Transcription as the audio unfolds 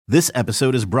This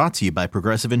episode is brought to you by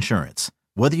Progressive Insurance.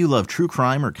 Whether you love true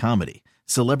crime or comedy,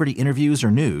 celebrity interviews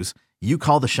or news, you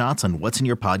call the shots on what's in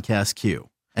your podcast queue.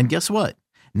 And guess what?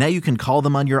 Now you can call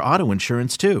them on your auto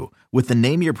insurance too with the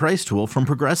Name Your Price tool from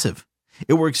Progressive.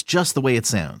 It works just the way it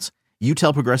sounds. You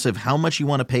tell Progressive how much you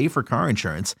want to pay for car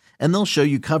insurance, and they'll show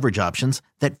you coverage options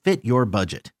that fit your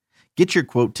budget. Get your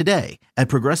quote today at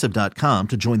Progressive.com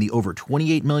to join the over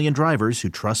 28 million drivers who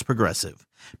trust Progressive.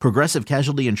 Progressive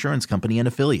Casualty Insurance Company and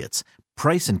Affiliates.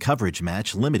 Price and coverage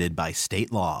match limited by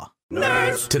state law.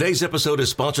 Nerds! Today's episode is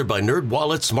sponsored by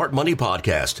NerdWallet's Smart Money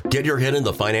Podcast. Get your head in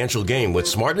the financial game with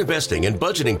smart investing and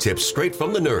budgeting tips straight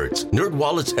from the nerds.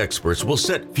 NerdWallet's experts will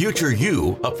set future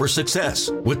you up for success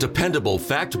with dependable,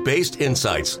 fact-based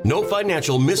insights. No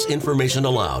financial misinformation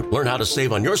allowed. Learn how to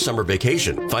save on your summer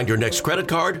vacation, find your next credit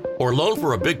card, or loan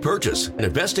for a big purchase, and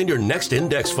invest in your next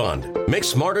index fund. Make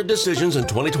smarter decisions in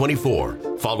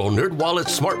 2024. Follow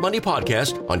NerdWallet's Smart Money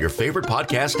Podcast on your favorite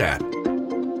podcast app.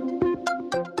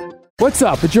 What's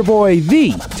up? It's your boy,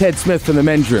 the Ted Smith from the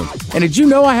Men's Room. And did you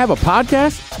know I have a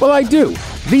podcast? Well, I do.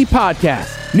 The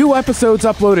Podcast. New episodes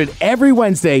uploaded every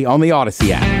Wednesday on the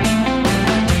Odyssey app.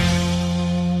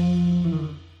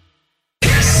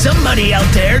 Somebody out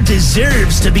there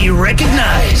deserves to be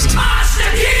recognized.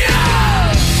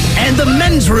 And the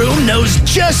Men's Room knows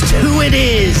just who it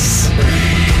is.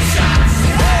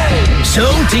 So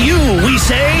to you, we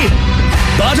say,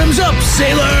 bottoms up,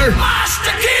 sailor.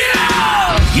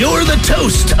 You're the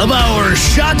toast of our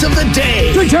shot of the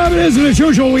day. Drink time it is, and as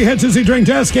usual, we head to the drink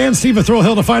desk and Steve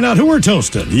Thrill to find out who we're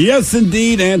toasting. Yes,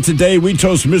 indeed, and today we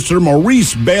toast Mr.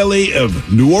 Maurice Bailey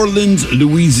of New Orleans,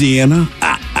 Louisiana.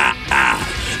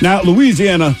 Now,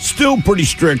 Louisiana, still pretty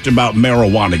strict about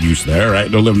marijuana use there, right?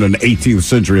 They're living in the 18th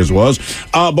century as was.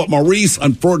 But Maurice,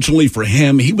 unfortunately for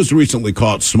him, he was recently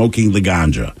caught smoking the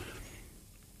ganja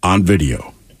on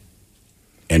video.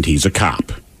 And he's a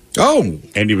cop. Oh.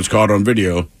 And he was caught on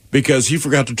video because he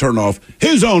forgot to turn off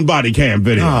his own body cam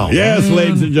video. Oh, yes, man.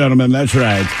 Ladies and gentlemen, that's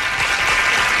right.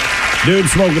 Dude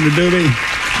smoking the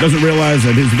doobie, doesn't realize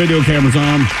that his video camera's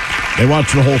on. They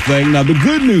watch the whole thing. Now, the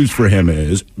good news for him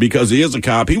is, because he is a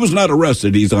cop, he was not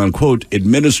arrested. He's on, quote,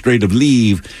 administrative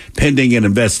leave pending an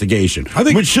investigation,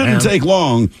 which shouldn't take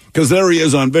long because there he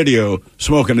is on video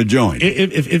smoking a joint.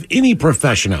 If any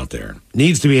profession out there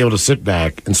needs to be able to sit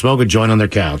back and smoke a joint on their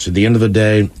couch, at the end of the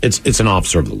day, it's an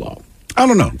officer of the law. I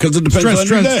don't know, because it depends on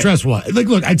your day. Stress what? Like,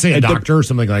 look, I'd say a doctor or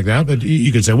something like that, but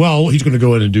you could say, well, he's going to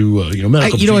go in and do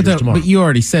medical procedures tomorrow. But you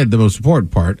already said the most important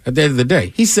part. At the end of the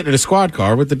day, he's sitting in a squad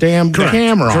car with the damn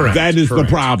camera on. Correct. That is the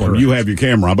problem. Correct. You have your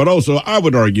camera on. But also, I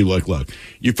would argue, look,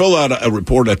 you fill out a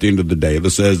report at the end of the day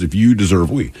that says if you deserve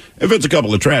weed. If it's a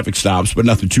couple of traffic stops, but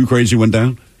nothing too crazy went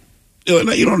down,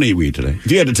 you don't need weed today.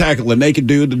 If you had to tackle a naked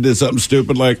dude that did something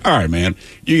stupid, like, all right, man,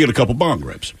 you get a couple bong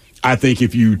rips. I think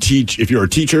if you're a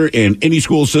teacher in any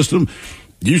school system,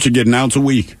 you should get an ounce a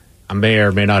week. I may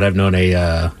or may not have known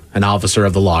an officer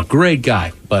of the law. Great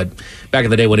guy. But back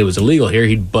in the day when it was illegal here,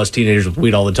 he'd bust teenagers with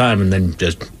weed all the time and then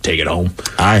just take it home.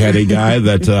 I had a guy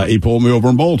that he pulled me over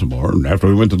in Baltimore. And after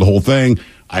we went through the whole thing,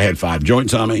 I had 5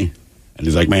 joints on me. And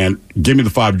he's like, man, give me the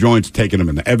 5 joints, taking them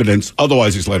into evidence.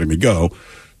 Otherwise, he's letting me go.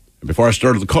 And before I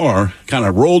started the car, kind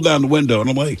of rolled down the window. And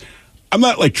I'm like, I'm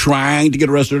not like trying to get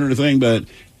arrested or anything, but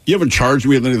you haven't charged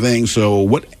me with anything, so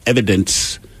what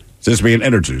evidence is this being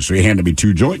entered to? So he handed me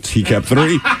 2 joints. He kept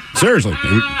 3. Seriously,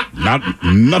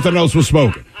 nothing else was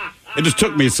spoken. It just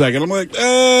took me a second. I'm like,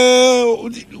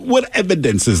 what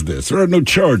evidence is this? There are no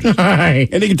charges.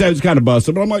 And he can tell he's kind of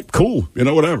busted, but I'm like, cool,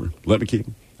 whatever. Let me keep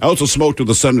him. I also smoked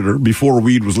with a senator before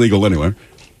weed was legal anywhere.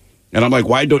 And I'm like,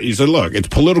 why don't you? He said, look, it's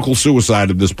political suicide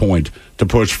at this point to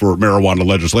push for marijuana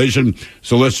legislation,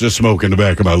 so let's just smoke in the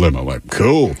back of my limo. I'm like,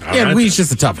 cool. Yeah, weed's just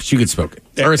the toughest. You can smoke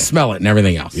it. Or smell it and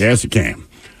everything else. Yes, you can.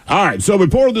 All right, so we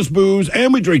pour this booze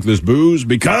and we drink this booze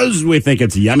because we think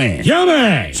it's yummy.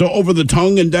 Yummy! So over the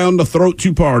tongue and down the throat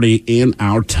to party in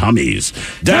our tummies.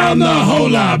 Down the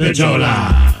hola,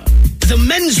 bichola. The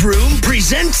Men's Room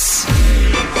presents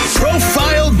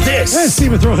Profile This. Hey,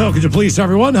 Stephen Thrill, could you please tell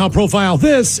everyone how Profile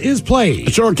This is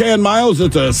played? Sure can, Miles.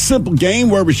 It's a simple game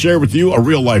where we share with you a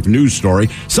real-life news story,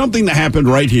 something that happened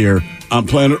right here on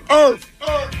planet Earth.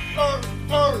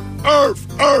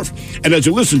 And as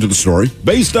you listen to the story,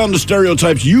 based on the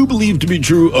stereotypes you believe to be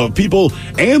true of people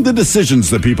and the decisions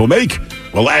that people make,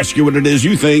 we'll ask you what it is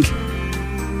you think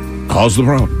caused the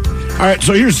problem. All right,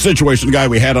 so here's the situation. The guy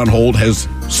we had on hold has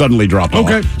suddenly dropped off.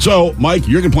 Okay. So, Mike,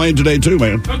 you're going to play today too,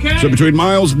 man. Okay. So between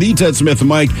Miles, the Ted Smith, and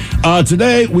Mike,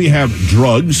 today we have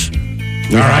drugs.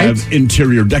 We have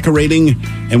interior decorating,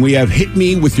 and we have hit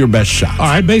me with your best shot. All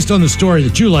right, based on the story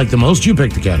that you like the most, you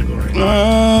pick the category.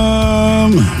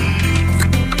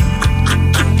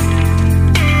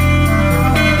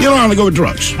 going to go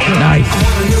with drugs. Nice.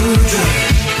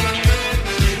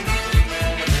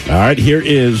 All right, here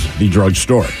is the drug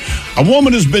story. A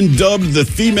woman has been dubbed the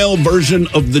female version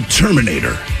of the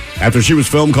Terminator after she was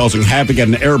filmed causing havoc at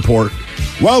an airport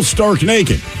while stark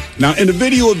naked. Now, in a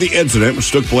video of the incident,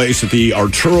 which took place at the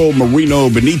Arturo Marino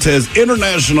Benitez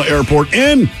International Airport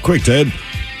in, quick, Ted,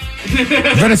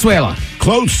 Venezuela.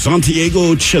 close,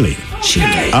 Santiago, Chile.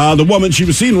 The woman, she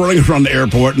was seen running around the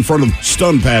airport in front of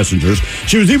stunned passengers.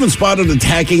 She was even spotted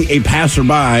attacking a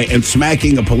passerby and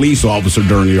smacking a police officer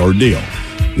during the ordeal.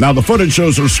 Now, the footage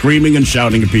shows her screaming and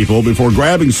shouting at people before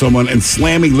grabbing someone and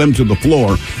slamming them to the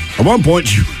floor. At one point,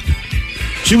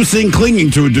 she was seen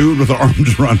clinging to a dude with her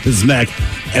arms around his neck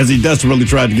as he desperately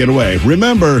tried to get away.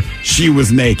 Remember, she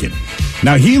was naked.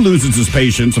 Now, he loses his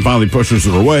patience and finally pushes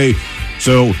her away,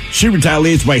 so she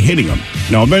retaliates by hitting him.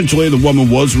 Now, eventually, the woman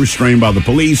was restrained by the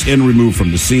police and removed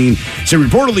from the scene. She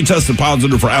reportedly tested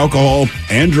positive for alcohol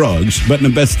and drugs, but an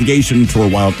investigation into her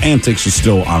wild antics is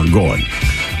still ongoing.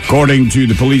 According to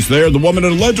the police there, the woman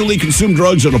had allegedly consumed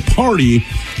drugs at a party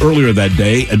earlier that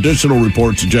day. Additional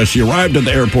reports suggest she arrived at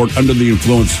the airport under the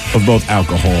influence of both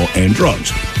alcohol and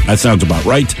drugs. That sounds about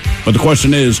right. But the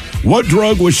question is, what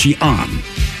drug was she on?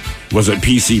 Was it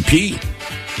PCP,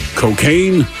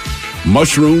 cocaine,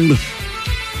 mushroom,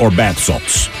 or bath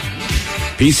salts?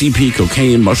 PCP,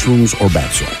 cocaine, mushrooms, or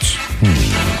bath salts?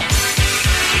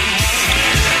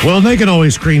 Well, Naked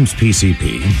always screams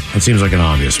PCP. That seems like an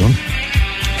obvious one.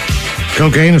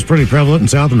 Cocaine is pretty prevalent in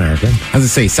South America. As I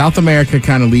say, South America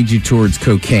kind of leads you towards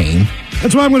cocaine.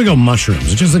 That's why I'm going to go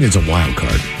mushrooms. I just think it's a wild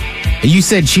card. You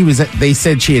said they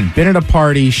said she had been at a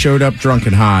party, showed up drunk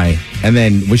and high, and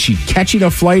then was she catching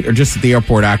a flight or just at the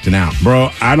airport acting out? Bro,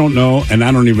 I don't know, and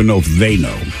I don't even know if they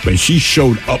know, but she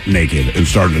showed up naked and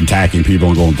started attacking people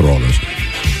and going through all this.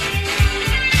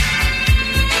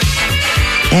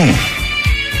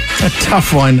 It's a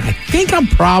tough one. I think I'm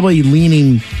probably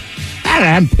leaning... I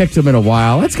haven't picked them in a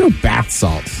while. Let's go bath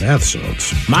salts. Bath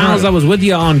salts. Miles, I was with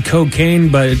you on cocaine,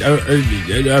 but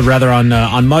rather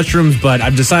on mushrooms, but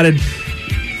I've decided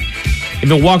if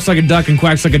it walks like a duck and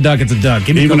quacks like a duck, it's a duck.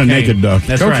 Give me even cocaine. A naked duck.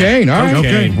 That's cocaine, right. all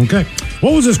right. Okay.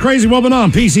 What was this crazy woman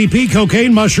on? PCP,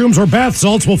 cocaine, mushrooms, or bath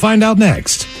salts? We'll find out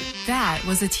next. That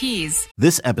was a tease.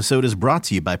 This episode is brought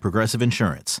to you by Progressive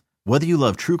Insurance. Whether you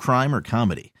love true crime or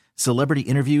comedy, celebrity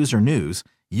interviews or news,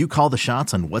 you call the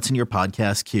shots on what's in your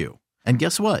podcast queue. And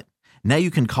guess what? Now you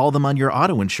can call them on your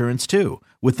auto insurance too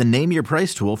with the Name Your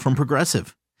Price tool from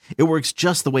Progressive. It works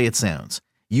just the way it sounds.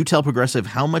 You tell Progressive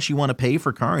how much you want to pay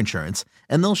for car insurance,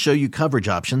 and they'll show you coverage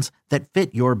options that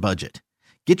fit your budget.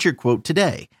 Get your quote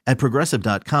today at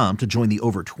Progressive.com to join the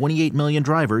over 28 million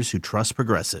drivers who trust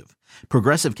Progressive.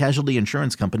 Progressive Casualty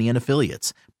Insurance Company and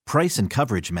Affiliates. Price and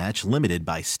coverage match limited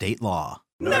by state law.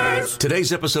 Nerds!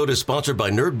 Today's episode is sponsored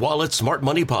by NerdWallet's Smart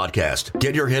Money Podcast.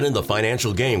 Get your head in the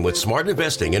financial game with smart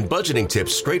investing and budgeting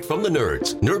tips straight from the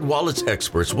nerds. NerdWallet's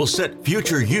experts will set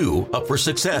future you up for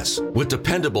success. With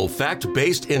dependable,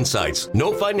 fact-based insights,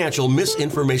 no financial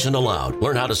misinformation allowed.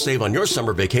 Learn how to save on your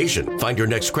summer vacation, find your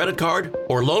next credit card,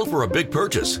 or loan for a big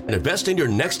purchase, and invest in your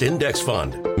next index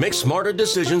fund. Make smarter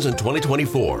decisions in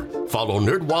 2024. Follow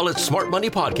NerdWallet's Smart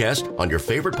Money Podcast on your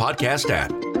favorite podcast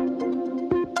app.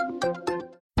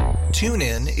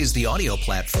 TuneIn is the audio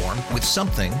platform with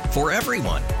something for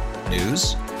everyone.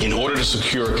 News. In order to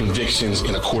secure convictions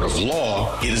in a court of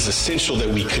law, it is essential that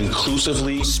we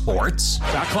conclusively. Sports.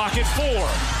 Shot clock at 4.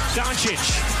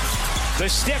 Doncic. The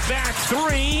step back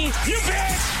 3. You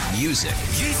bet. Music.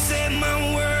 You set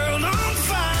my world on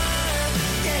fire.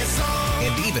 Yes,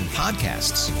 and even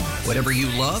podcasts. Whatever you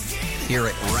love, hear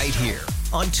it right here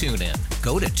on TuneIn.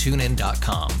 Go to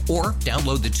TuneIn.com or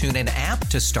download the TuneIn app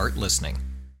to start listening.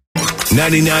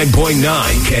 99.9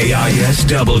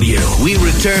 KISW. We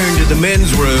return to the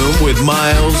men's room with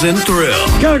Miles and Thrill.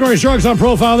 Category Sharks on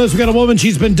profile this. We got a woman.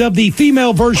 She's been dubbed the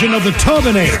female version of the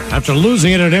Terminator after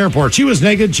losing it at an airport. She was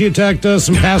naked. She attacked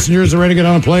some passengers that were ready to get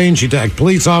on a plane. She attacked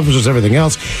police officers, everything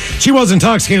else. She was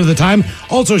intoxicated at the time.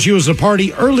 Also, she was at a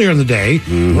party earlier in the day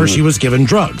where she was given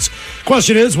drugs.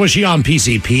 Question is, was she on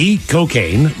PCP,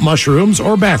 cocaine, mushrooms,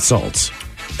 or bath salts?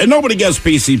 And nobody guessed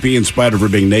PCP in spite of her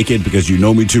being naked because you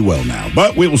know me too well now.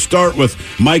 But we will start with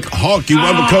Mike Hawk. You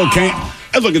went with cocaine.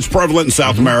 And look, it's prevalent in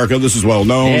South America. This is well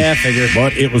known. Yeah, figured.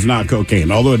 But it was not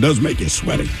cocaine, although it does make you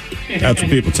sweaty. That's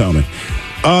what people tell me.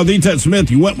 The Ted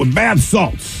Smith, you went with bath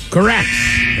salts. Correct.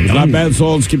 It was not bath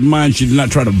salts. Keep in mind, she did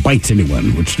not try to bite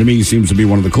anyone, which to me seems to be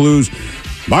one of the clues.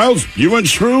 Miles, you went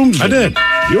shrooms? I did.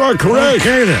 You are correct.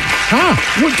 Okay, then.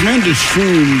 What kind of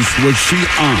shrooms was she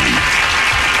on?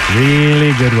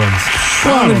 Really good ones.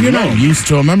 Well, if you're not used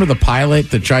to them, remember the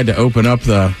pilot that tried to open up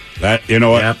the That, you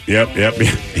know what? Yep.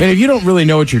 And if you don't really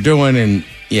know what you're doing, and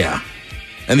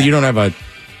then you don't have a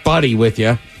buddy with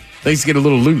you, things get a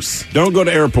little loose. Don't go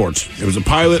to airports. It was a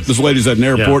pilot. This lady's at an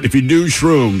airport. Yeah. If you do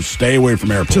shrooms, stay away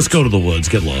from airports. Just go to the woods.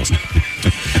 Get lost.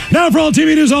 Now for all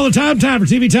TV news all the time for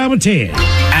TV Time with Ted.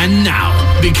 And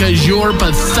now, because your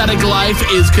pathetic life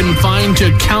is confined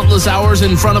to countless hours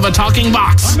in front of a talking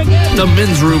box, the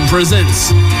Men's Room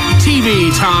presents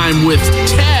TV Time with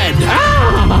Ted.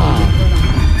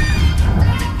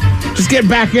 Just getting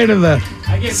back into the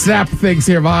snap things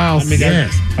here, Miles.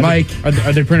 Mike. Are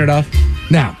they printed off?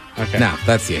 No. Okay. No,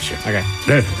 that's the issue. Okay.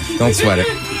 Don't sweat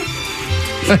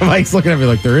it. Mike's looking at me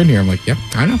like they're in here. I'm like, yep,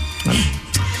 I know.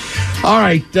 All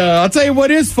right, I'll tell you what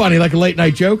is funny, like a late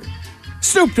night joke.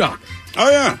 Snoop Dogg.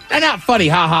 Oh, yeah. And not funny,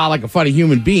 haha, like a funny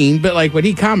human being, but like when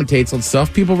he commentates on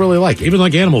stuff, people really like it. Even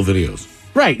like animal videos.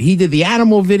 Right. He did the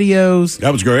animal videos.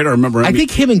 That was great. I remember. I think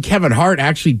him and Kevin Hart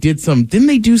actually didn't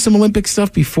they do some Olympic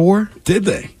stuff before? Did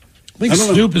they? I think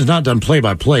Snoop has not done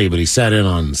play-by-play, but he sat in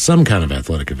on some kind of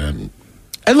athletic event.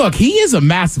 And look, he is a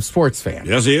massive sports fan.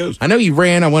 Yes, he is. I know he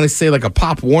ran, I want to say, like a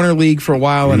Pop Warner League for a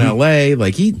while in L.A.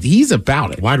 Like, he's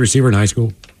about it. Wide receiver in high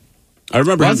school. I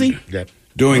remember Was he?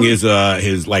 doing his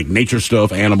like nature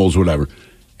stuff, animals, whatever.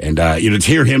 And, to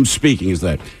hear him speaking is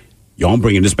that, I'm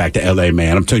bringing this back to L.A.,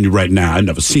 man. I'm telling you right now, I've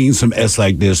never seen some S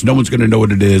like this. No one's going to know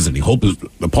what it is. And he holds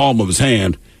the palm of his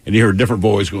hand, and you hear a different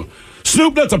voice going,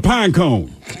 Snoop, that's a pine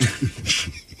cone.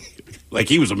 Like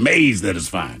he was amazed at his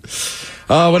find.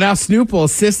 Well, now Snoop will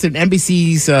assist in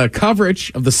NBC's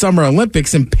coverage of the Summer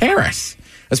Olympics in Paris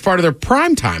as part of their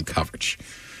primetime coverage.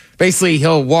 Basically,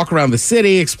 he'll walk around the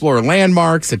city, explore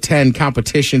landmarks, attend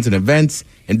competitions and events,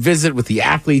 and visit with the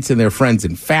athletes and their friends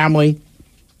and family.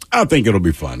 I think it'll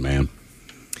be fun, man.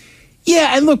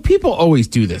 Yeah, and look, people always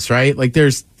do this, right? Like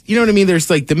there's, you know what I mean? There's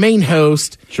like the main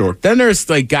host. Sure. Then there's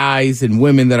like guys and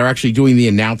women that are actually doing the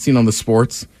announcing on the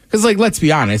sports. Because like, let's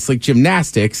be honest, like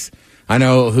gymnastics, I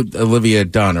know Olivia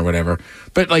Dunn or whatever,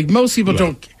 but like most people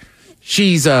don't.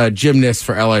 She's a gymnast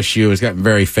for LSU, has gotten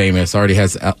very famous, already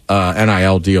has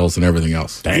NIL deals and everything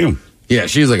else. Damn. Yeah,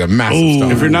 she's like a massive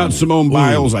star. If you're not Simone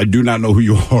Biles, I do not know who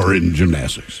you are in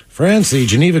gymnastics. France, the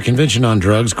Geneva Convention on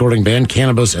Drugs, courting banned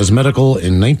cannabis as medical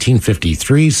in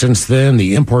 1953. Since then,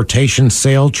 the importation,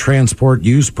 sale, transport,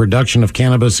 use, production of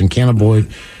cannabis and cannabinoids.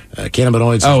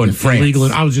 In France. Illegal.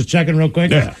 I was just checking real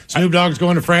quick. Yeah. Snoop Dogg's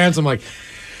going to France. I'm like,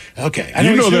 okay.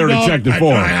 You know they already checked it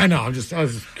for him. I know. I was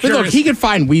But curious. look, he can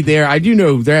find weed there. I do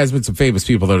know there has been some famous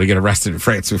people that get arrested in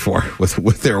France before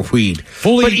with their weed.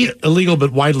 Fully illegal,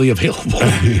 but widely available.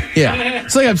 Yeah.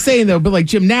 So like I'm saying, though, but like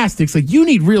gymnastics, like you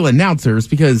need real announcers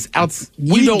because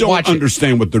we don't watch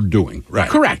understand what they're doing. Right.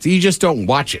 Correct. You just don't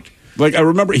watch it. Like, I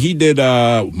remember he did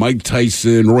Mike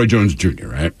Tyson, Roy Jones Jr.,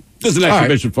 right? This is an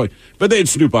exhibition fight. But they had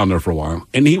Snoop on there for a while,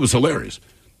 and he was hilarious.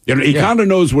 You know, he kind of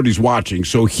knows what he's watching,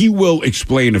 so he will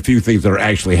explain a few things that are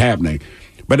actually happening.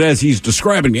 But as he's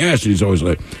describing the action, he's always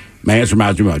like, man, this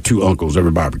reminds me of my two uncles every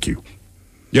barbecue.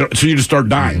 You know, so you just start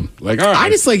dying. Like, all right. I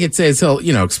just like it says he'll,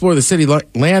 explore the city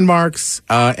landmarks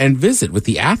and visit with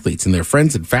the athletes and their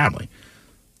friends and family.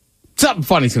 Something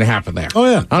funny's going to happen there. Oh,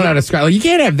 yeah. I don't know how to describe. Like, you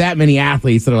can't have that many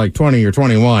athletes that are like 20 or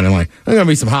 21 and like, there's going to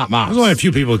be some hot moms. There's only a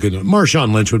few people who could.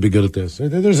 Marshawn Lynch would be good at this.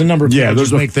 There's a number of people who there's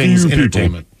just make things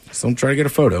entertainment. So I'm trying to get a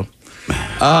photo.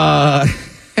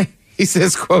 He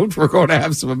says, quote, we're going to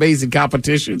have some amazing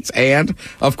competitions. And,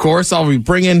 of course, I'll be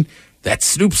bringing that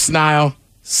Snoop style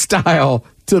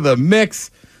to the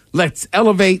mix. Let's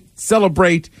elevate,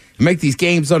 celebrate, and make these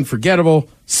games unforgettable.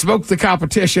 Smoke the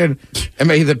competition, and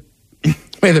may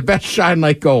the best shine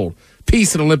like gold.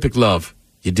 Peace and Olympic love.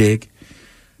 You dig?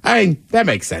 I mean, that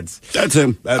makes sense. That's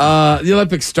him. The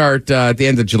Olympics start at the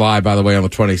end of July, by the way, on the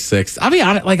 26th. I'll be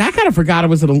honest, like, I kind of forgot it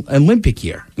was an Olympic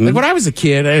year. Mm-hmm. Like, when I was a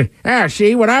kid,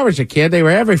 when I was a kid, they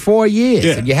were every 4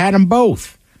 years, and you had them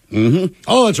both. Mm-hmm.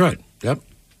 Oh, that's right. Yep.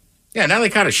 Yeah, now they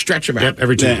kind of stretch them out. Yep,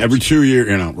 every 2 years. Every 2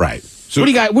 years, right. So,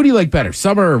 what do you like better,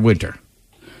 summer or winter?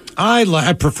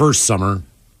 I prefer summer.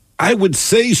 I would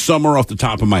say summer off the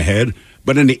top of my head.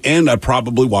 But in the end, I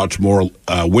probably watch more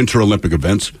Winter Olympic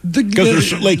events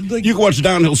because you can watch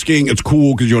downhill skiing. It's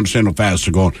cool because you understand how fast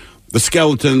they're going. The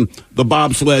skeleton, the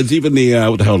bobsleds, even the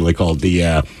what the hell do they call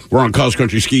it? We're on cross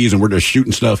country skis and we're just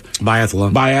shooting stuff.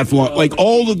 Biathlon, like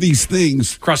all of these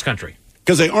things. Cross country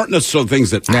because they aren't necessarily things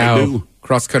that I do.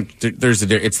 Cross country. It's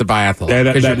the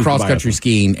biathlon because you're cross country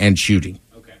skiing and shooting.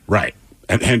 Okay, right,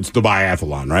 and hence the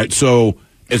biathlon, right? So.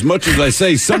 As much as I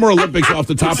say Summer Olympics off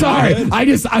the top of my head.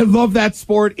 I love that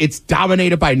sport. It's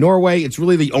dominated by Norway. It's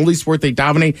really the only sport they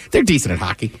dominate. They're decent at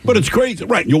hockey. But it's crazy.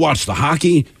 Right. You'll watch the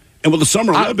hockey, And with the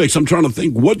Summer Olympics, I'm trying to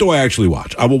think, what do I actually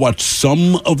watch? I will watch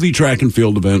some of the track and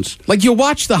field events. Like, you'll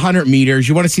watch the 100 meters.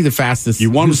 You want to see the fastest.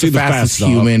 You want to see the fastest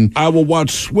human. I will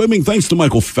watch swimming, thanks to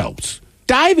Michael Phelps.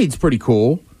 Diving's pretty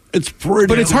cool. It's pretty.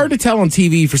 But it's hard to tell on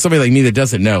TV for somebody like me that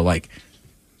doesn't know. Like,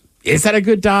 is that a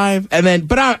good dive? And then,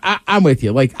 but I'm with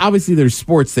you. Like, obviously, there's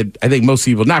sports that I think most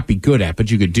people not be good at, but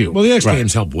you could do. Well, the X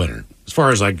Games help winter. As far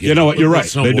as, like, you know what, you're right.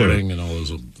 They do. Snowboarding and all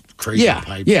those crazy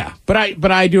pipes. Yeah. But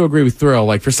I do agree with Thrill.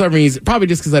 Like, for some reason, probably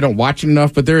just because I don't watch it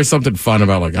enough, but there is something fun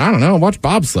about, like, I don't know, watch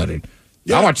bobsledding.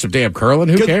 Yeah. I watch some damn curling.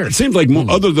 Who cares? It seems like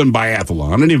other than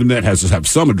biathlon, and even that has to have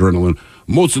some adrenaline,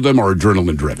 most of them are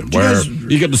adrenaline driven. Where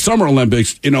you get the Summer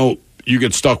Olympics, you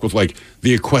get stuck with like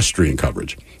the equestrian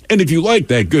coverage. And if you like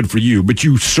that, good for you, but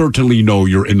you certainly know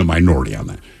you're in the minority on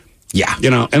that. Yeah.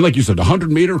 And like you said, the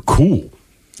 100-meter, cool.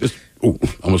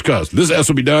 Almost cussed. This S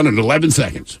will be done in 11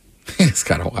 seconds. It's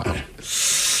kind of wild.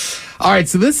 All right,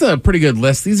 so this is a pretty good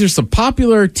list. These are some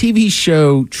popular TV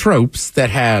show tropes that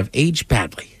have aged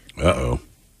badly. Uh-oh.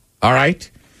 All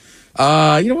right.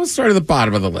 We'll start at the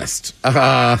bottom of the list.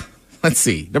 Let's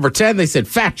see. Number 10, they said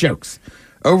fat jokes.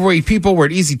 Overweight people were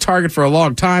an easy target for a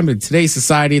long time. In today's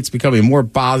society, it's becoming more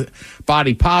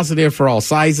body positive for all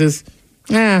sizes.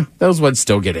 Those ones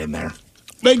still get in there.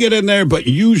 They get in there, but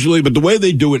the way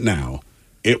they do it now,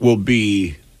 it will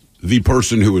be the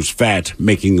person who is fat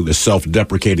making the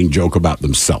self-deprecating joke about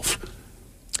themselves.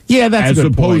 Yeah, that's a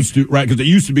good point. As opposed to, right, because it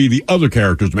used to be the other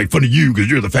characters to make fun of you because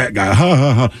you're the fat guy. Ha,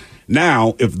 ha, ha.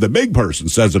 Now, if the big person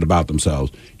says it about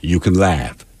themselves, you can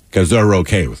laugh because they're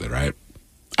okay with it, right?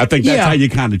 I think that's how you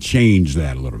kind of change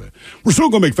that a little bit. We're still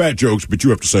going to make fat jokes, but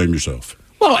you have to say them yourself.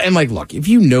 Well, and like, look,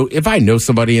 if I know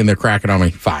somebody and they're cracking on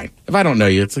me, fine. If I don't know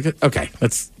you, it's like, okay,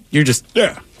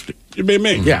 you're being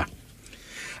me. Yeah.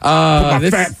 Put my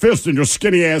fat fist in your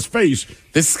skinny ass face.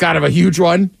 This is kind of a huge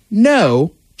one.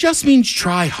 No just means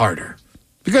try harder.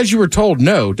 Because you were told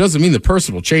no doesn't mean the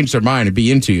person will change their mind and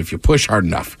be into you if you push hard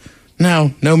enough.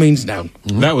 No means no.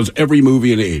 That was every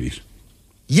movie in the 80s.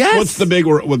 Yes. What's the big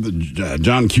one with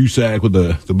John Cusack with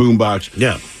the boombox?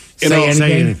 Yeah.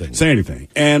 Say anything.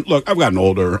 And look, I've gotten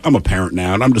older. I'm a parent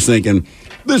now, and I'm just thinking,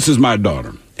 this is my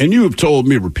daughter. And you have told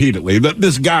me repeatedly that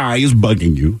this guy is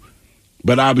bugging you,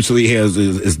 but obviously he has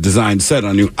his design set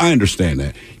on you. I understand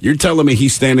that. You're telling me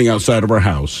he's standing outside of our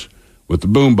house with the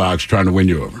boombox trying to win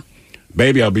you over.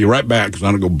 Baby, I'll be right back because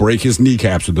I'm going to go break his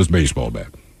kneecaps with this baseball bat.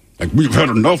 Like, we've had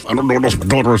enough. I don't know what else my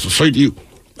daughter has to say to you.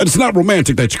 And it's not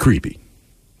romantic. That's creepy.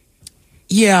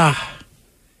 Yeah.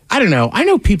 I don't know. I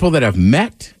know people that have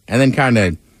met and then kind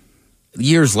of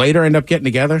years later end up getting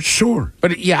together. Sure.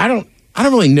 But yeah, I don't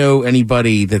really know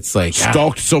anybody that's like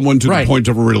stalked someone to the point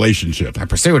of a relationship. I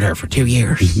pursued her for 2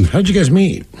 years. How'd you guys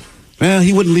meet? Well,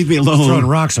 he wouldn't leave me alone. Throwing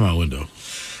rocks in my window.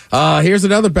 Here's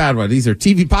another bad one. These are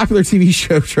popular TV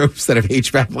show tropes that have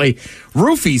aged badly.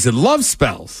 Roofies and love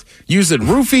spells. Using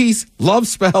roofies, love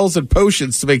spells, and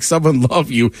potions to make someone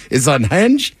love you is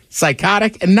unhinged,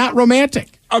 psychotic, and not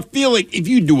romantic. I feel like if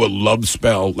you do a love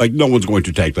spell, like, no one's going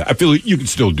to take that. I feel like you can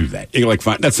still do that. You're like,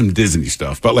 fine, that's some Disney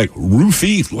stuff. But, like,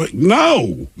 roofies, like,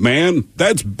 no, man,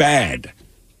 that's bad.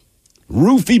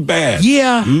 Roofie, bad.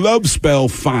 Yeah. Love spell,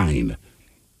 fine.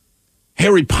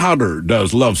 Harry Potter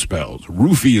does love spells.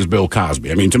 Roofie is Bill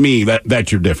Cosby. I mean, to me,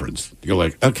 that's your difference. You're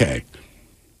like, okay,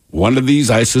 one of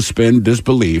these I suspend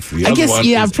disbelief. The I other guess, one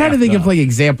I'm trying to think of like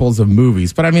examples of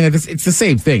movies, but I mean, it's the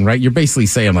same thing, right? You're basically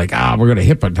saying like, we're going to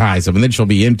hypnotize him, and then she'll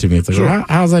be into me. It's like, well,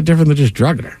 how's that different than just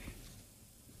drugging her?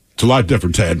 It's a lot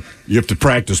different, Ted. You have to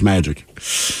practice magic.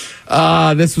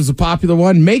 This was a popular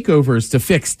one. Makeovers to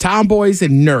fix tomboys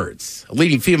and nerds. A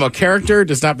leading female character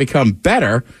does not become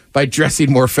better by dressing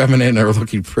more feminine or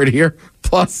looking prettier.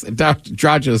 Plus,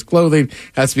 androgynous clothing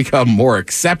has become more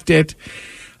accepted.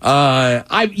 You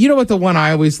know what the one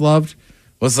I always loved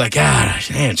was like,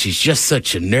 man, she's just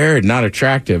such a nerd, not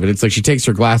attractive. And it's like she takes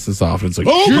her glasses off, and it's like,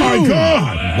 oh my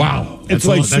God. Wow. It's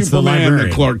like Superman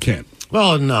and Clark Kent.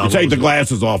 Well, no. You take the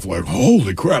glasses off, like,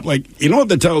 holy crap. Like, you know what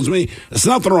that tells me? There's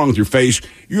nothing wrong with your face.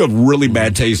 You have really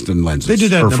bad taste in lenses. They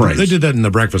did that in the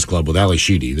Breakfast Club with Ali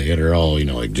Sheedy. They had her all,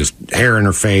 like just hair in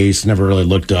her face, never really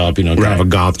looked up, kind of a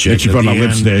goth chick. She put on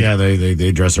lipstick. Yeah,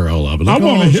 they dress her all up.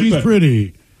 Like, she's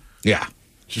pretty. Yeah.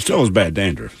 She still has bad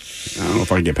dandruff. I don't know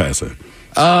if I can get past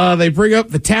that. They bring up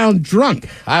the town drunk.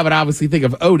 I would obviously think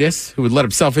of Otis, who would let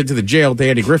himself into the jail at the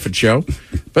Andy Griffith show.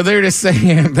 But they're just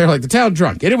saying, they're like, the town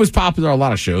drunk. And it was popular on a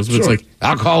lot of shows, but it's like,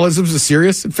 alcoholism is a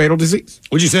serious and fatal disease.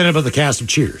 What'd you say about the cast of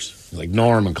Cheers? Like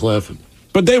Norm and Cliff.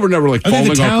 But they were never like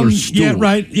falling off their stool. Yeah,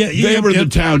 right. Yeah, they were the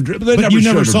town drunk. But you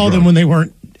never saw them when they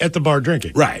weren't at the bar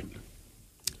drinking. Right.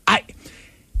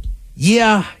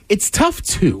 Yeah, it's tough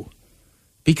too.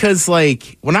 Because,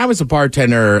 like, when I was a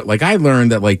bartender, like, I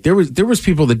learned that, like, there was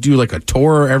people that do, like, a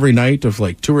tour every night of,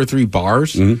 like, 2 or 3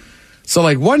 bars. Mm-hmm. So,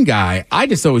 like, one guy, I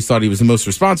just always thought he was the most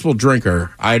responsible drinker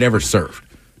I had ever served.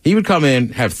 He would come in,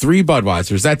 have 3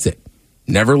 Budweisers, that's it.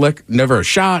 Never a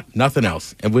shot, nothing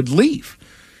else, and would leave.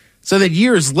 So that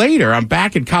years later, I'm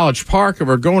back in College Park, and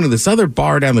we're going to this other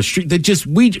bar down the street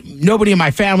that nobody in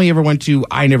my family ever went to.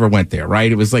 I never went there,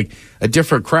 right? It was like a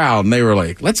different crowd, and they were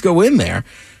like, let's go in there.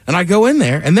 And I go in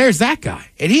there, and there's that guy,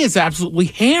 and he is absolutely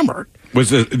hammered. This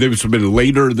have been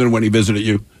later than when he visited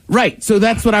you? Right. So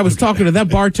that's what I was talking to that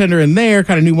bartender in there,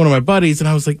 kind of knew one of my buddies, and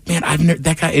I was like, man, I've never,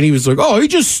 that guy, and he was like, oh, he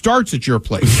just starts at your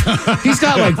place. He's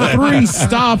got like 3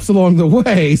 stops along the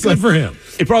way. Good for him.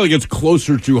 It probably gets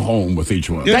closer to home with each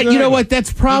one. You know what?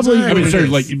 That's probably. I mean,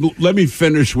 seriously, like, let me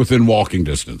finish within walking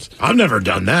distance. I've never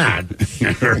done that.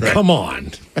 Come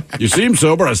on. You seem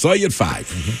sober. I saw you at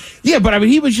 5. Yeah, but I mean,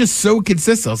 he was just so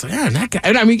consistent. I was like, that guy.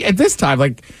 And I mean, at this time,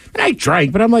 like, I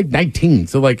drank, but I'm like 19,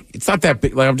 so like, it's not that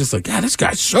big. Like, I'm just like, this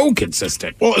guy's so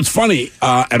consistent. Well, it's funny.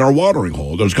 At our watering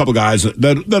hole, there's a couple guys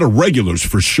that are regulars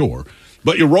for sure.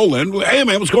 But you roll in, hey,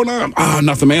 man, what's going on?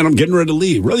 Nothing, man. I'm getting ready to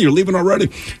leave. Really, you're leaving already?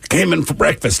 Came in for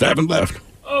breakfast. I haven't left.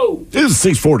 Oh. This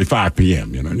is 6:45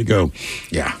 p.m., and you go,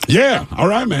 yeah, all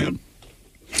right, man.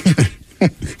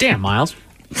 Damn, Miles.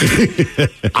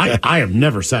 I have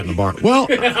never sat in a bar. Well,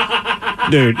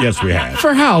 dude, yes, we have.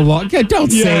 For how long? Yeah,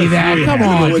 don't say that. Come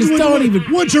on. Just don't even.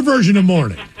 What's your version of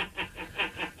morning?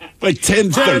 Like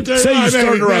 10:30. Say you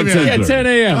started around 10:30. Yeah, 10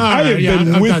 a.m. I have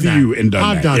been with you and done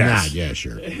that. I've done that. Yeah,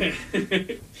 sure.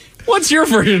 What's your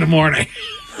version of morning?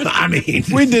 I mean,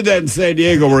 we did that in San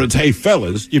Diego where it's, hey,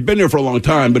 fellas, you've been here for a long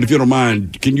time, but if you don't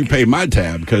mind, can you pay my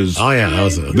tab? Because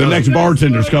the next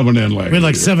bartender's coming in later. We had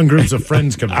like 7 groups of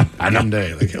friends come in one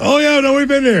day. Like, oh, yeah, no, we've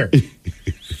been here.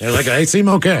 They're like, they seem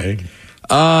okay.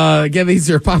 Again, these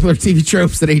are popular TV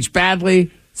tropes that age badly.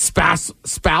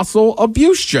 Spousal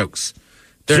abuse jokes.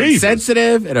 They're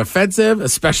insensitive and offensive,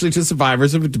 especially to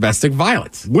survivors of domestic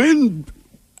violence.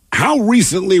 How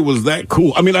recently was that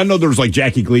cool? I mean, I know there was like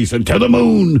Jackie Gleason, To the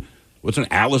Moon. What's her name?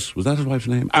 Alice? Was that his wife's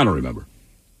name? I don't remember.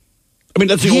 I mean,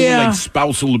 that's the only like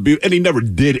spousal abuse. And he never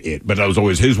did it, but that was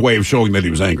always his way of showing that he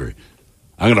was angry.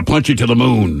 I'm going to punch you to the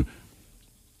moon.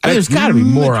 There's got to be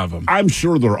more of them. I'm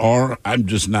sure there are. I'm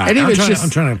just not. And I'm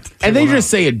trying to. And they just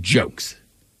say it jokes.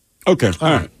 Okay. All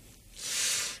right.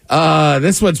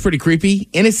 This one's pretty creepy.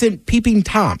 Innocent peeping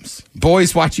Toms.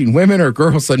 Boys watching women or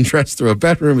girls undressed through a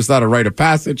bedroom is not a rite of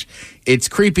passage. It's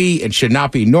creepy and should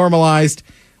not be normalized.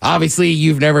 Obviously,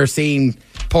 you've never seen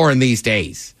porn these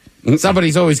days. Mm-hmm.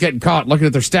 Somebody's always getting caught looking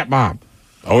at their stepmom.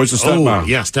 Always a stepmom.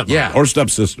 Yeah, stepmom. Yeah. Or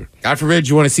stepsister. God forbid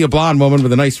you want to see a blonde woman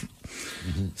with a nice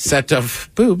set of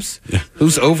boobs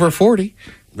who's over 40.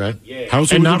 Right. Yeah.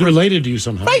 And not related to you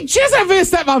somehow. Right, just have a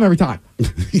stepmom every time.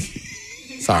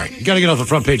 Sorry. You got to get off the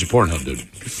front page of Pornhub, dude.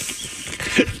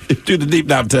 Do the deep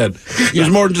dive, Ted. There's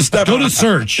more than just stepmom. Go to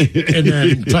search and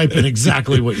then type in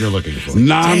exactly what you're looking for.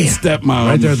 Non-stepmom.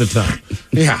 Right there at the top.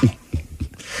 Yeah.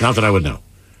 Not that I would know.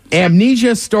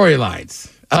 Amnesia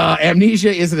storylines.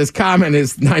 Amnesia isn't as common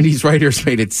as 90s writers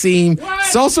made it seem. What?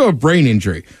 It's also a brain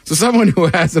injury. So someone who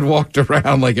hasn't walked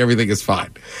around like everything is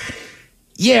fine.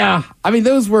 Yeah. I mean,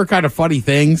 those were kind of funny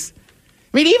things.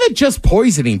 I mean, even just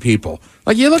poisoning people.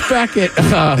 Like, you look back at...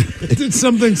 it's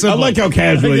something simple. I like how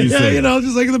casually you say it.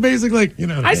 Just like the basic,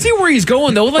 I see where he's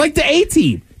going, though. Like the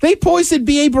A-Team. They poisoned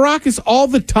B.A. Baracus all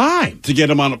the time. To get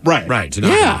him on... Right. Right.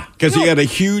 Because he had a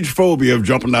huge phobia of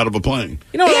jumping out of a plane.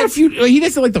 He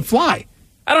doesn't like to fly.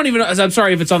 I don't even know... I'm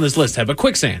sorry if it's on this list, Ted, but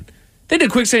quicksand. They did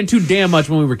quicksand too damn much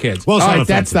when we were kids. Well,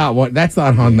 that's not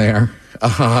on there.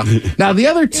 Now, the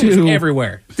other two...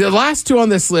 everywhere. The last 2 on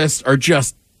this list are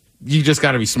just... You just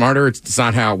got to be smarter. It's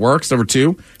not how it works. Number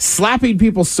 2, slapping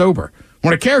people sober.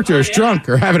 When a character is drunk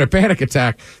or having a panic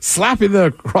attack, slapping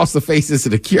them across the face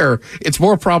isn't a cure. It's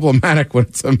more problematic when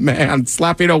it's a man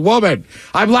slapping a woman.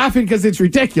 I'm laughing because it's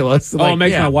ridiculous. It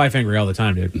makes my wife angry all the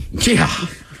time, dude. Yeah.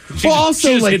 She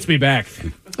just hits me back.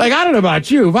 Like, I don't know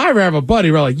about you. If I ever have a buddy,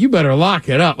 we're like, you better lock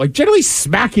it up. Like, generally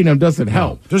smacking them doesn't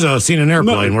help. There's a scene in an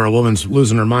airplane where a woman's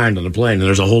losing her mind on the plane, and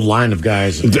there's a whole line of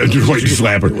guys. Just waiting to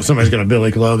slap her. Somebody's got a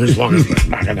billy club. They're just walking,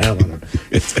 smacking the hell out of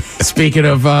her. Speaking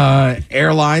of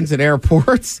airlines and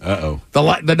airports, the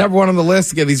number 1 on the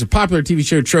list, again, these are popular TV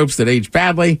show tropes that age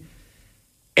badly.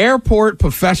 Airport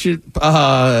confessions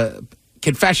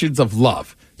of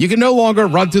love. You can no longer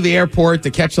run through the airport to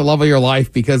catch the love of your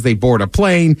life because they board a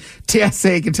plane.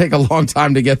 TSA can take a long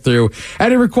time to get through,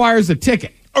 and it requires a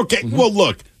ticket. Okay, well,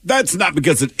 look, that's not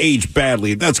because it aged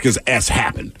badly. That's because S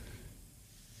happened.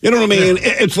 You know what I mean?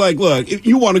 Yeah. It's like, look, if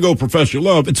you want to go professional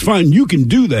love, it's fine. You can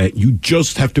do that. You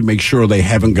just have to make sure they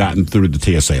haven't gotten through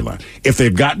the TSA line. If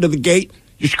they've gotten to the gate,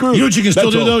 you're screwed. You know what you can still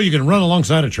do, though? You can run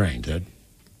alongside a train, Ted.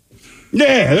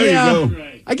 Yeah, there you go.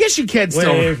 Right. I guess you can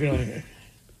still.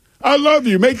 I love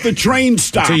you. Make the train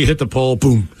stop. Until you hit the pole,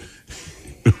 boom.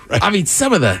 Right. I mean,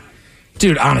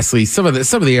 dude, honestly, some of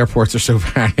the airports are so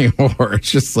bad anymore.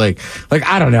 It's just like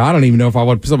I don't know. I don't even know if I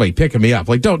want somebody picking me up.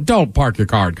 Like, don't park your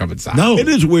car and come inside. No, it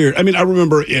is weird. I mean, I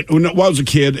remember when I was a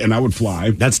kid and I would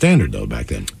fly. That's standard though back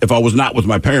then. If I was not with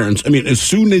my parents, I mean, as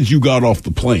soon as you got off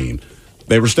the plane,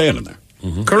 they were standing there.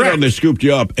 Mm-hmm. Correct. And they scooped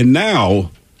you up. And now,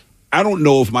 I don't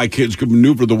know if my kids could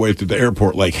maneuver the way through the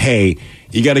airport. Like, hey,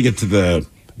 you got to get to the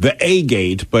A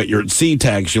gate, but you're at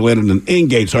SeaTac. You land in an in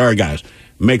gate. So, all right, guys.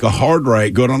 Make a hard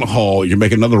right, go down the hall. You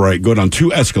make another right, go down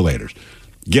 2 escalators.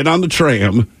 Get on the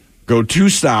tram, go 2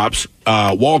 stops,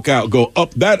 walk out, go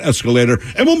up that escalator,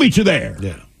 and we'll meet you there.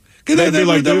 Yeah.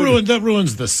 That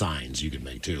ruins the signs you can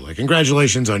make, too. Like,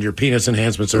 congratulations on your penis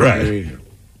enhancement surgery. Right.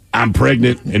 I'm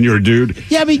pregnant, and you're a dude.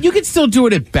 Yeah, I mean, you can still do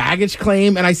it at baggage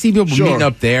claim, and I see people meeting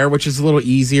up there, which is a little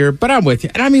easier. But I'm with you.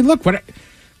 And I mean, look,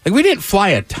 we didn't fly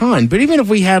a ton, but even if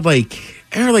we had, like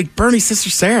Bernie's sister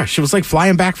Sarah, she was like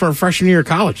flying back for her freshman year of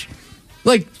college.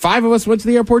 Like 5 of us went to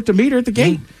the airport to meet her at the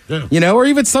gate. Yeah. Or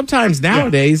even sometimes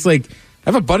nowadays, like I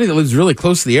have a buddy that lives really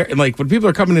close to the air, and like when people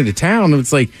are coming into town,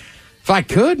 it's like if I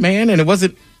could, man, and it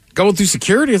wasn't going through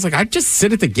security, it's like I'd just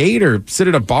sit at the gate or sit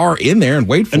at a bar in there and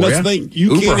wait for you. And that's the thing,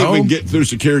 you can't even get through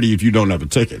security if you don't have a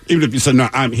ticket. Even if you said, no,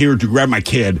 I'm here to grab my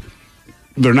kid.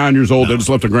 They're 9 years old. They just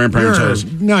left their grandparents' house.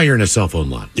 Now you're in a cell phone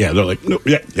lot. Yeah, they're like, no,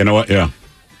 yeah, you know what? Yeah.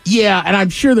 Yeah, and I'm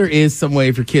sure there is some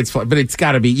way for kids, but it's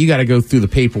got to be, you got to go through the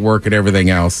paperwork and everything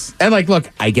else. And like, look,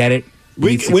 I get it.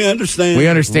 We understand. We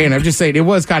understand. I'm just saying it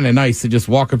was kind of nice to just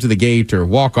walk up to the gate or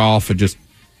walk off and just.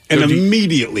 And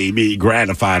immediately be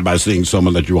gratified by seeing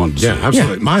someone that you wanted to see. Yeah,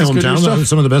 absolutely. Yeah, my hometown,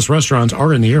 some of the best restaurants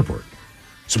are in the airport.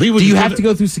 So people do you have to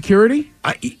go through security?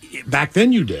 Back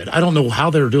then you did. I don't know how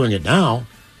they're doing it now.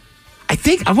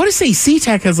 I want to say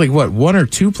SeaTac has like, 1 or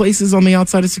 2 places on the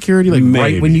outside of security, like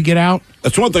maybe. Right when you get out.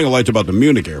 That's one thing I liked about the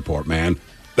Munich airport, man.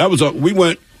 That was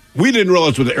we didn't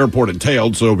realize what the airport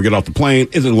entailed, so we get off the plane.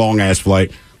 It's a long-ass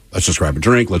flight. Let's just grab a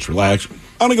drink. Let's relax.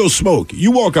 I'm going to go smoke.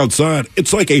 You walk outside,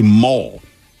 it's like a mall.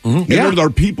 Mm-hmm. And there are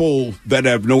people that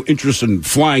have no interest in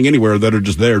flying anywhere that are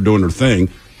just there doing their thing.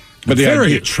 But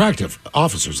very attractive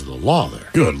officers of the law there.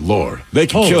 Good Lord. They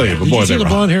can kill you. Did you see the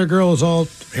blonde-haired girl was all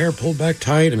hair pulled back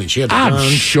tight? I mean, she had the gun.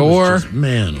 I'm sure.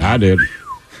 Man. I did.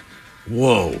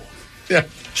 Whoa. Yeah.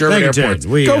 German airports.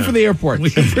 Go for the airport. We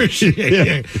appreciate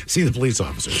it. See the police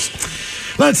officers.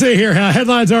 Let's see here how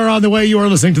headlines are on the way. You are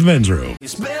listening to the Men's Room.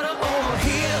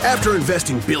 After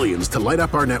investing billions to light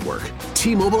up our network,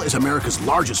 T-Mobile is America's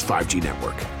largest 5G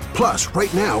network. Plus,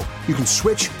 right now, you can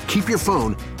switch, keep your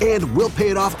phone, and we'll pay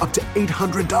it off up to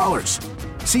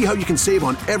 $800. See how you can save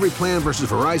on every plan versus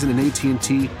Verizon and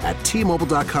AT&T at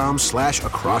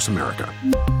T-Mobile.com/across America.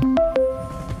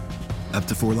 Up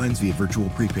to 4 lines via virtual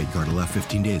prepaid card. Allow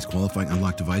 15 days. Qualifying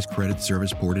unlocked device credit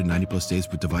service ported 90+ days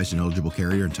with device and eligible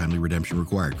carrier and timely redemption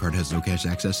required. Card has no cash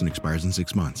access and expires in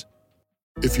 6 months.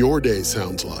 If your day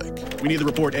sounds like we need the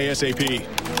report ASAP,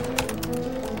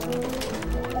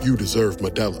 you deserve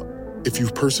Modelo. If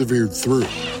you've persevered through,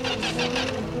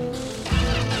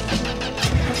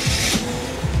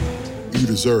 you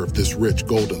deserve this rich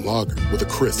golden lager with a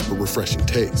crisp but refreshing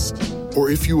taste. Or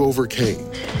if you overcame, 2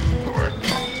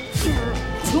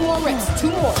 more reps, 2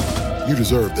 more. You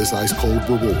deserve this ice cold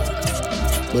reward.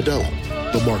 Modelo,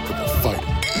 the mark of a fighter.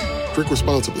 Drink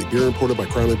responsibly. Beer imported by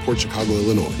Crown Port Chicago,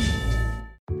 Illinois.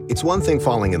 It's one thing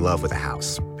falling in love with a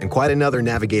house, and quite another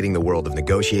navigating the world of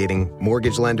negotiating,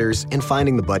 mortgage lenders, and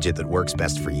finding the budget that works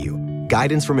best for you.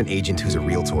 Guidance from an agent who's a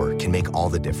Realtor can make all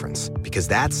the difference, because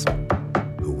that's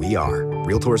who we are.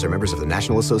 Realtors are members of the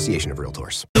National Association of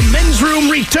Realtors. The Men's Room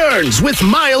returns with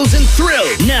Miles and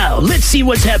Thrill. Now, let's see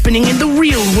what's happening in the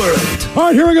real world. All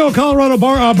right, here we go. Colorado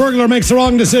burglar makes the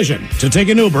wrong decision to take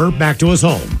an Uber back to his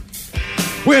home.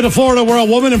 We head to Florida where a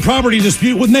woman in property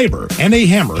dispute with neighbor, and a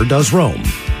hammer does roam.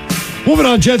 Woman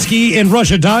on jet ski in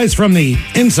Russia dies from the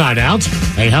inside out.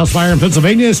 A house fire in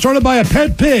Pennsylvania is started by a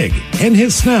pet pig and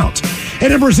his snout.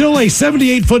 And in Brazil, a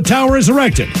 78-foot tower is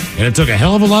erected. And it took a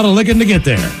hell of a lot of licking to get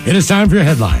there. It is time for your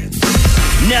headlines.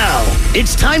 Now,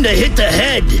 it's time to hit the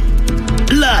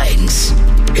headlines.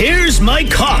 Here's my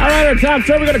car. All right, our top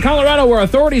story, we go to Colorado where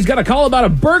authorities got a call about a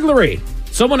burglary.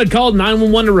 Someone had called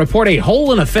 911 to report a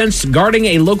hole in a fence guarding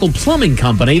a local plumbing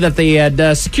company that they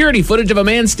had security footage of a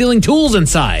man stealing tools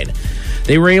inside.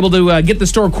 They were able to get to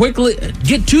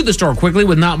the store quickly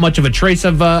with not much of a trace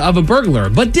of a burglar,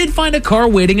 but did find a car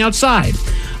waiting outside.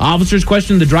 Officers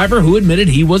questioned the driver, who admitted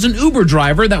he was an Uber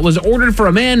driver that was ordered for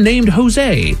a man named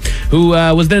Jose, who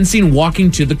was then seen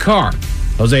walking to the car.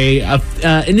 Jose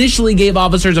initially gave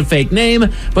officers a fake name,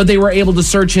 but they were able to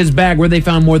search his bag, where they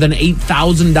found more than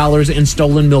 $8,000 in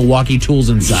stolen Milwaukee tools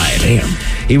inside. Damn.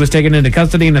 He was taken into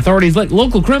custody, and authorities let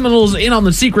local criminals in on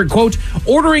the secret. Quote,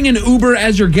 ordering an Uber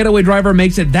as your getaway driver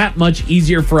makes it that much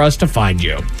easier for us to find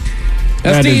you.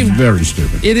 That Steve, is very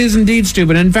stupid. It is indeed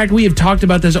stupid. In fact, we have talked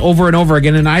about this over and over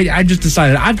again, and I just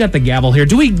decided I've got the gavel here.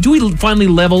 Do we finally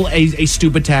level a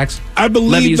stupid tax? I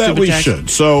believe that we should.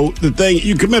 So the thing,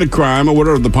 you commit a crime, or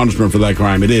whatever the punishment for that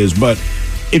crime it is, but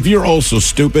if you're also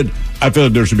stupid, I feel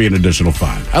like there should be an additional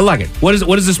fine. I like it. What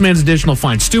is this man's additional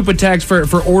fine? Stupid tax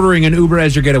for ordering an Uber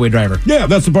as your getaway driver. Yeah,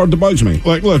 that's the part that bugs me.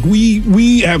 Like, look,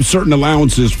 we have certain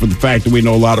allowances for the fact that we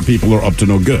know a lot of people are up to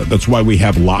no good. That's why we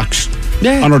have locks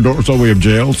on our doors. That's why we have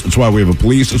jails. That's why we have a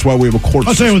police. That's why we have a court system.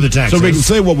 I'll say with the taxes. So we can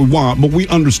say what we want, but we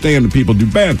understand that people do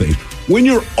bad things. When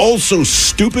you're also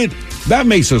stupid, that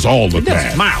makes us all look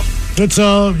bad. Mild. It's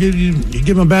you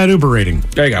give him a bad Uber rating.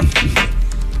 There you go.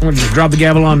 I'm going to just drop the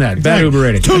gavel on that. Bad Uber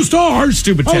rating. 2 stars.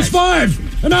 Stupid I was tax.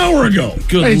 5 an hour ago.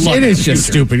 Good luck. It is just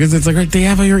stupid because it's like, right, they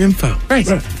have all your info. Right.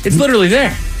 It's literally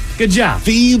there. Good job.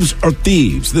 Thieves are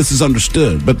thieves. This is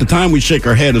understood. But the time we shake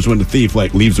our head is when the thief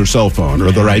leaves their cell phone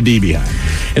or their ID behind.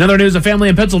 In other news, a family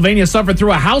in Pennsylvania suffered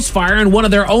through a house fire, and one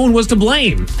of their own was to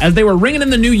blame. As they were ringing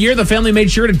in the new year, the family made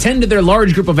sure to tend to their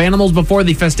large group of animals before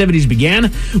the festivities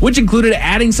began, which included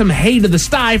adding some hay to the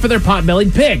sty for their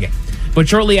pot-bellied pig. But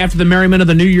shortly after the merriment of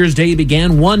the New Year's Day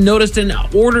began, one noticed an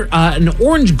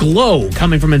orange glow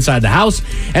coming from inside the house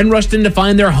and rushed in to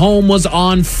find their home was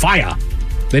on fire.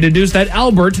 They deduced that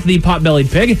Albert, the pot-bellied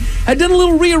pig, had done a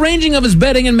little rearranging of his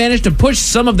bedding and managed to push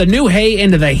some of the new hay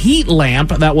into the heat lamp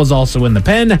that was also in the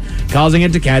pen, causing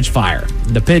it to catch fire.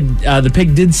 The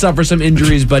pig did suffer some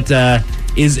injuries, but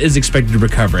is expected to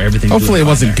recover. Everything. Hopefully it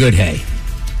wasn't good hay.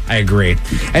 I agree.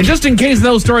 And just in case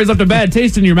those stories left a bad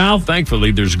taste in your mouth,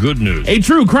 thankfully there's good news. A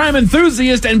true crime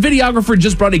enthusiast and videographer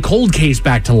just brought a cold case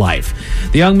back to life.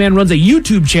 The young man runs a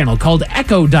YouTube channel called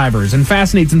Echo Divers and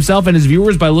fascinates himself and his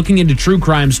viewers by looking into true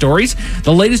crime stories,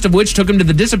 the latest of which took him to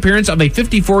the disappearance of a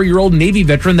 54-year-old Navy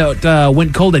veteran that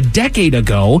went cold a decade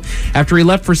ago after he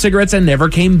left for cigarettes and never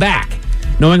came back.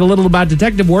 Knowing a little about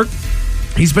detective work,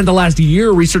 he spent the last year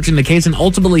researching the case and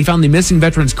ultimately found the missing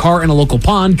veteran's car in a local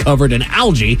pond covered in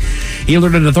algae. He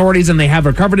alerted authorities, and they have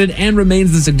recovered it, and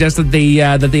remains to suggest that they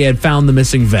had found the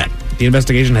missing vet. The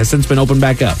investigation has since been opened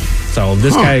back up. So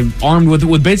this guy, armed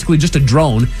with basically just a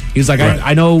drone, he's like, right.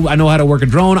 I know how to work a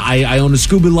drone. I own a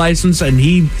scuba license, and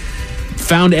he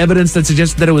found evidence that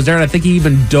suggested that it was there, and I think he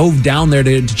even dove down there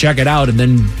to check it out, and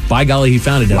then, by golly, he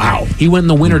found it. Wow. He went in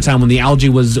the wintertime when the algae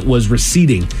was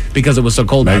receding because it was so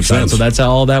cold outside. Sense. So that's how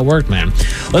all that worked, man.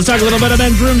 Let's talk a little bit of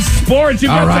men's room sports.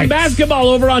 You've got some basketball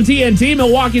over on TNT.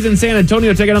 Milwaukee's in San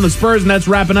Antonio taking on the Spurs, and that's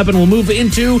wrapping up, and we'll move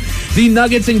into the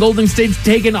Nuggets and Golden State's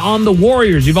taking on the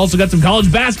Warriors. You've also got some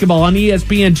college basketball on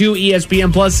ESPN2,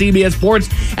 ESPN+, CBS Sports,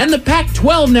 and the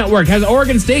Pac-12 network has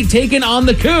Oregon State taking on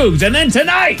the Cougs. And then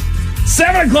tonight,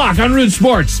 7 o'clock on Root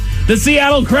Sports, the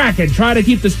Seattle Kraken try to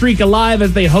keep the streak alive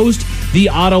as they host the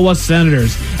Ottawa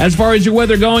Senators. As far as your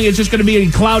weather going, it's just going to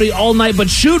be cloudy all night, but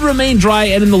should remain dry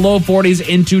and in the low 40s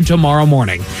into tomorrow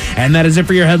morning. And that is it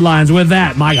for your headlines. With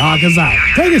that, Mike Hawk is out.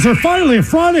 Tickets are finally a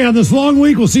Friday on this long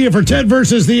week. We'll see you for Ted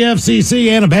versus the FCC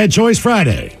and a Bad Choice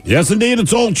Friday. Yes, indeed,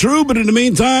 it's all true, but in the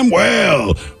meantime,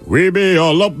 well, we be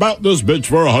all about this bitch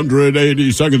for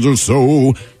 180 seconds or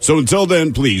so. So until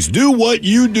then, please do what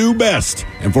you do best.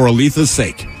 And for Aletha's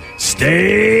sake,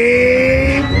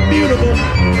 stay beautiful.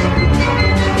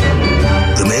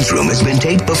 The Men's Room has been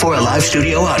taped before a live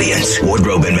studio audience.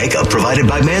 Wardrobe and makeup provided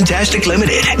by Mantastic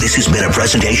Limited. This has been a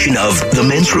presentation of the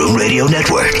Men's Room Radio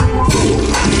Network.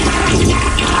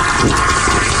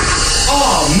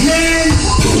 Oh, man!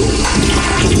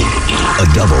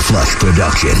 A Double Flush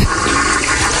production.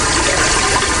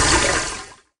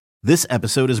 This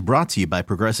episode is brought to you by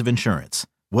Progressive Insurance.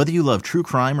 Whether you love true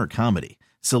crime or comedy,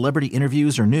 celebrity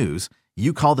interviews or news,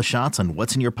 you call the shots on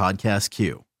what's in your podcast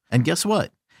queue. And guess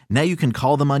what? Now you can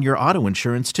call them on your auto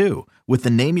insurance too with the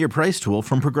Name Your Price tool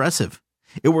from Progressive.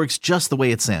 It works just the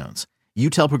way it sounds. You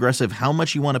tell Progressive how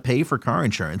much you want to pay for car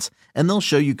insurance, and they'll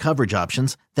show you coverage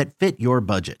options that fit your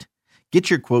budget. Get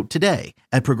your quote today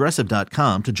at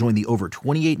Progressive.com to join the over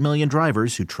 28 million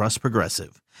drivers who trust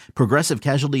Progressive. Progressive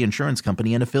Casualty Insurance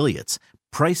Company and Affiliates.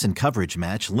 Price and coverage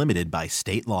match limited by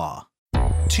state law.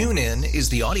 TuneIn is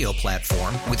the audio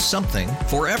platform with something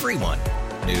for everyone.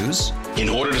 News. In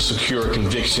order to secure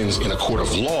convictions in a court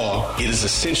of law, it is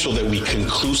essential that we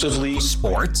conclusively.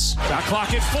 Sports. Shot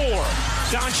clock at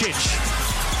 4.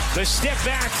 Doncic. The step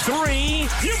back 3.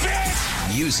 You bet.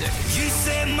 Music. You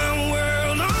set my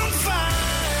world on fire.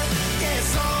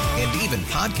 Yes, and even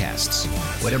podcasts.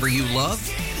 Whatever you love,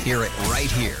 hear it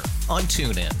right here on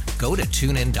TuneIn. Go to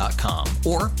TuneIn.com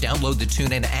or download the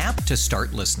TuneIn app to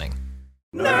start listening.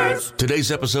 Nerds. Today's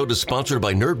episode is sponsored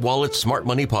by NerdWallet's Smart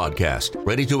Money Podcast.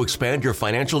 Ready to expand your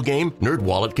financial game?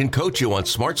 NerdWallet can coach you on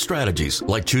smart strategies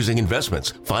like choosing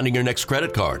investments, finding your next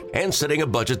credit card, and setting a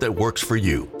budget that works for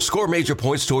you. Score major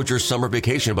points towards your summer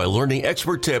vacation by learning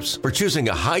expert tips for choosing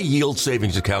a high-yield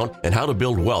savings account and how to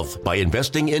build wealth by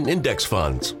investing in index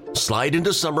funds. Slide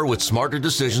into summer with smarter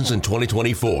decisions in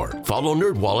 2024. Follow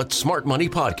NerdWallet's Smart Money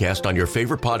Podcast on your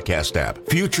favorite podcast app.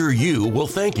 Future you will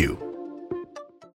thank you.